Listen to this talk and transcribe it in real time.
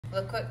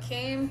Look what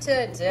came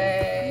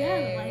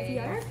today. Yeah, the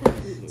YVR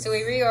cookies. So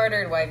we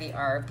reordered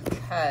YVR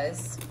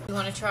because we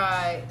want to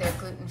try their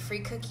gluten-free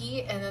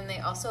cookie, and then they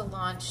also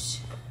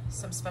launched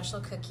some special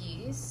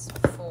cookies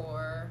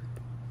for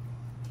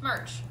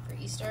March, for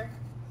Easter.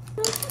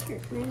 Oh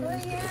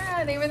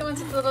yeah, they were the ones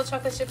with the little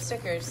chocolate chip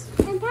stickers.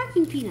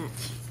 Unpacking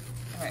peanuts.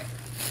 All right.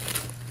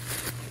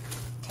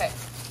 Okay.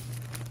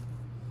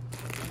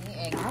 Mini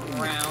Egg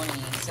Brownie.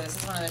 So this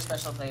is one of their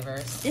special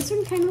flavors. This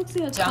one kind of looks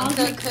like a Dunka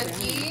cosmic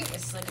cookie. brownie.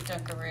 It's like a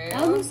Dunka-roo.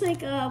 That one looks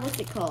like, what's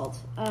it called?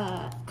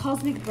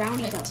 Cosmic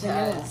brownie, It but does.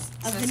 vanilla.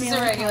 So this is a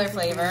regular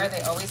flavor. Brownie.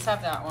 They always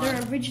have that one.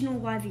 Their original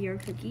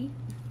YVR cookie.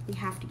 We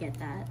have to get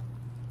that.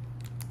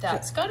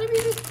 That's got to be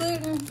the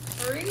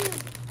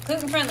gluten-free,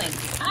 gluten-friendly.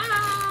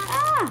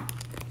 Ah!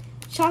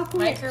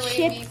 Chocolate Microwave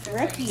chip me for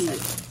 30 rookie.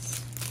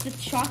 seconds. The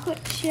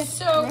chocolate chip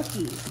So,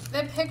 rookie.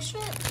 the picture,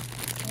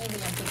 maybe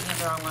I'm thinking of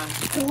the wrong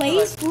one.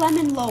 Glazed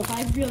lemon loaf.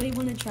 I really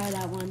want to try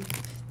that one.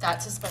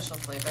 That's a special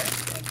flavor.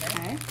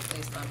 Okay.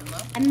 Glazed lemon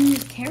loaf. And then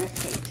there's carrot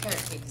cake.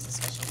 Carrot cake is a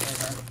special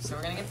flavor. So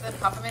we're going to get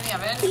pop them in the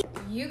oven.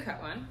 You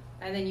cut one,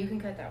 and then you can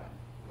cut that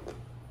one.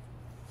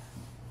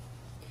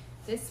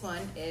 This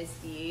one is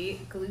the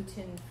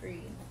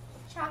gluten-free.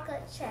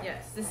 Chocolate chip.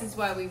 Yes, this is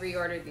why we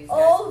reordered these guys.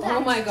 Oh,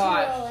 that's my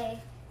gosh. Really,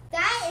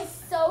 that is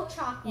so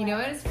chocolate. You know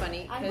what is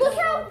funny? I 'Cause Look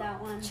don't how know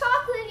that one.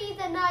 chocolatey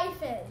the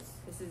knife is.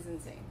 this is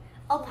insane.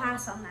 I'll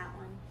pass on that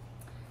one.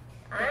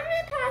 I'm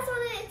gonna pass on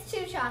it. It's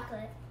too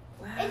chocolate.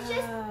 Wow. It's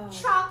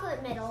just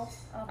chocolate middle.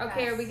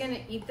 Okay, are we gonna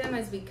eat them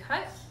as we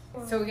cut?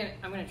 So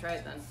I'm gonna try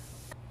it then.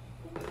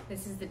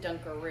 This is the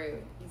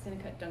Dunka-roo. He's gonna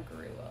cut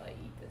Dunka-roo while I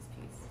eat this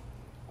piece.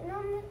 And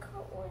I'm gonna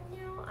cut one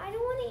now. I don't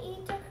want to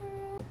eat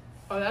Dunka-roo.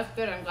 Oh, that's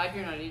good. I'm glad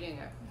you're not eating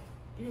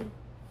it.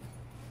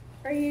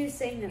 Are you just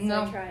saying this?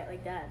 No. So I try it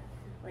like that,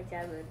 like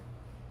Dad would.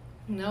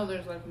 No,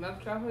 there's like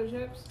milk chocolate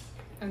chips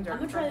and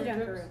dark I'm gonna try the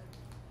chocolate Dunka-roo.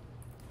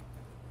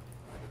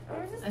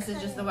 chips. This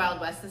is just the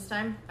Wild West this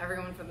time.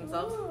 Everyone for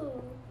themselves.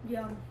 Ooh,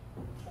 Yum.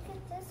 look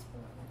at this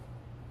one.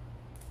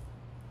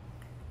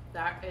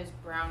 That is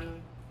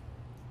brownie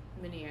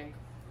mini egg.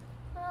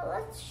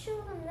 Let's show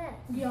them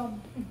this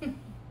Yum.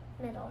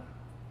 middle.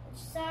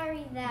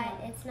 Sorry that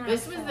it's not.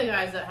 This was the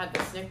guys that had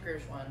the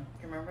Snickers one.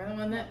 You remember the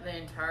one that the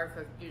entire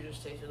cookie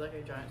just tasted like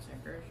a giant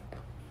Snickers?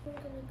 I'm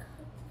gonna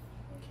cut.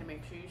 Okay,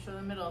 make sure you show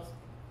the middles.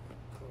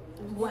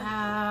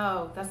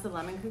 Wow, that's the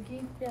lemon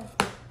cookie? Yeah.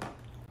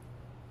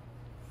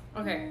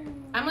 Okay,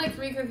 I'm like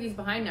 3 cookies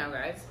behind now,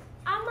 guys.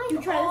 I'm You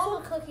like try this all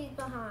one? the cookies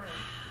behind.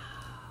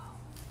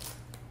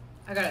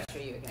 I gotta show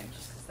you again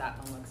just because that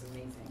one looks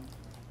amazing.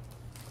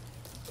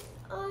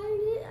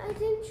 I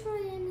didn't try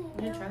any. I'm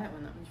gonna try that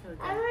one. That one's really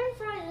I good. already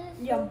tried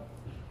this. Yum.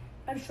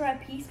 I just tried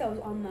a piece that was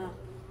on the. Okay.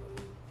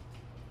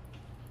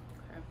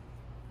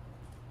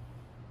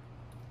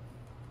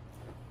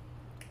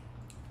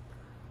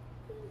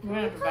 We're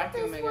gonna have to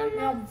vacuum this one again.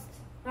 Yum.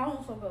 That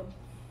one's so good.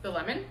 The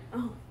lemon?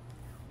 Oh.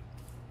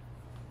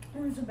 That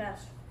one's the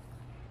best.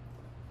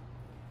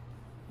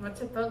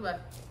 What's it filled with?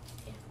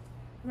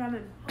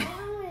 Lemon. I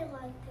really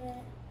like it.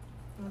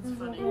 That's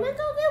funny. I'm gonna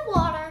go get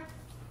water.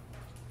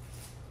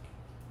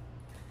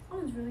 That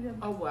one's really good.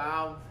 Oh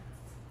wow.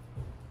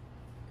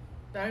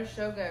 That is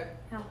so good.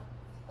 Yeah.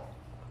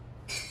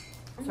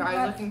 So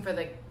I was looking for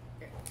the,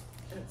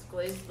 it's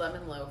glazed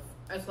lemon loaf.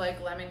 It's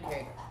like lemon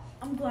cake.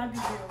 I'm glad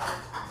you did it.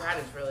 That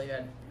is really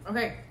good.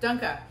 Okay,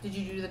 Dunka. Did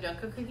you do the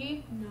Dunka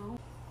cookie? No.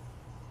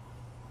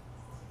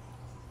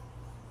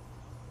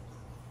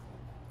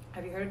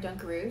 Have you heard of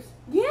Dunka-roos?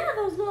 Yeah,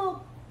 those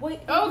little.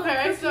 Wait. those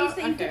Okay, little so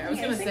cookies thing okay, I was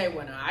cookie gonna icing. say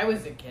when I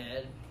was a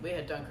kid, we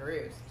had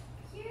Dunka-roos.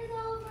 Here's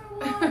all of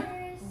our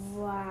waters.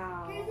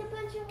 Wow. Here's a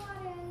bunch of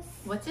waters.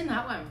 What's in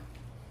that one?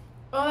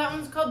 Oh, that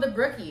one's called the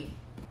Brookie.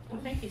 Oh,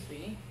 thank you,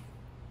 sweetie.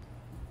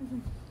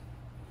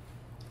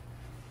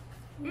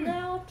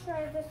 Now I'll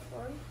try this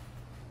one.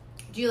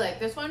 Do you like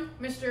this one,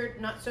 Mr.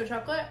 Not So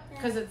Chocolate?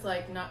 Because it's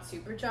like not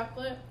super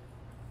chocolate.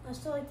 I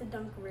still like the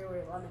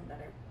Dunka-roo lemon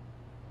better.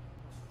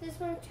 This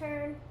one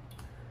turn.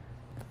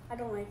 I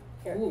don't like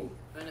carrot. Ooh,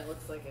 and it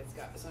looks like it's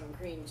got some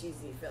cream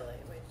cheesy filling,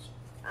 which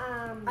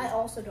I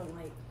also don't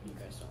like. you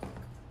guys don't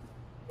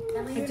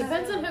like. It It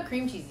depends on how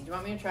cream cheesy. Do you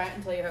want me to try it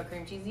and tell you how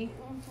cream cheesy?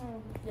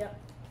 Yep.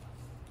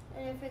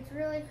 And if it's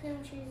really cream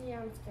cheesy,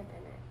 I'm skipping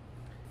it.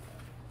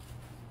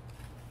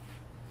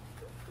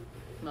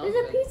 Smells There's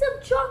a good. piece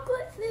of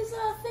chocolate. There's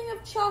a thing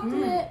of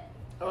chocolate.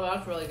 Oh,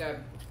 that's really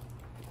good.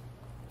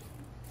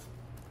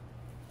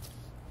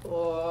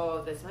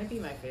 Oh, this might be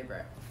my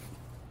favorite.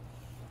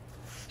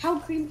 How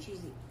cream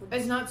cheesy?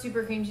 It's not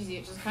super cream cheesy.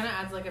 It just kind of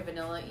adds like a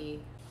vanilla-y.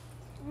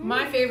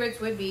 My favorites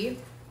would be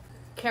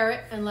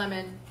carrot and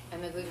lemon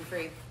and the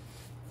gluten-free.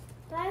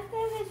 My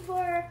favorites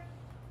were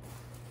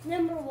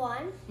number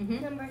 1,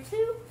 Mhm. number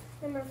 2,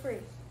 number 3.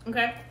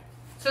 Okay.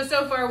 So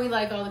far we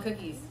like all the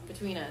cookies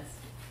between us.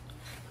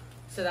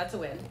 So that's a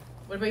win.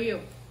 What about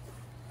you?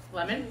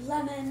 Lemon?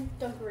 Lemon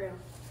Dunka-roo.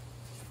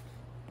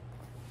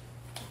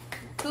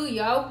 Cool,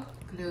 yo.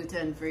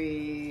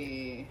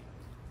 Gluten-free.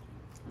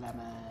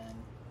 Lemon.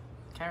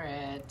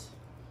 Carrot.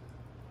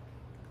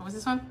 What was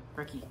this one?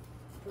 Brookie.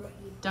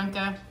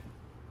 Dunka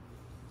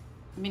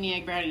Mini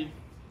Egg Brownie.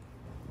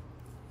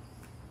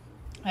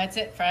 That's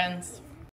it, friends.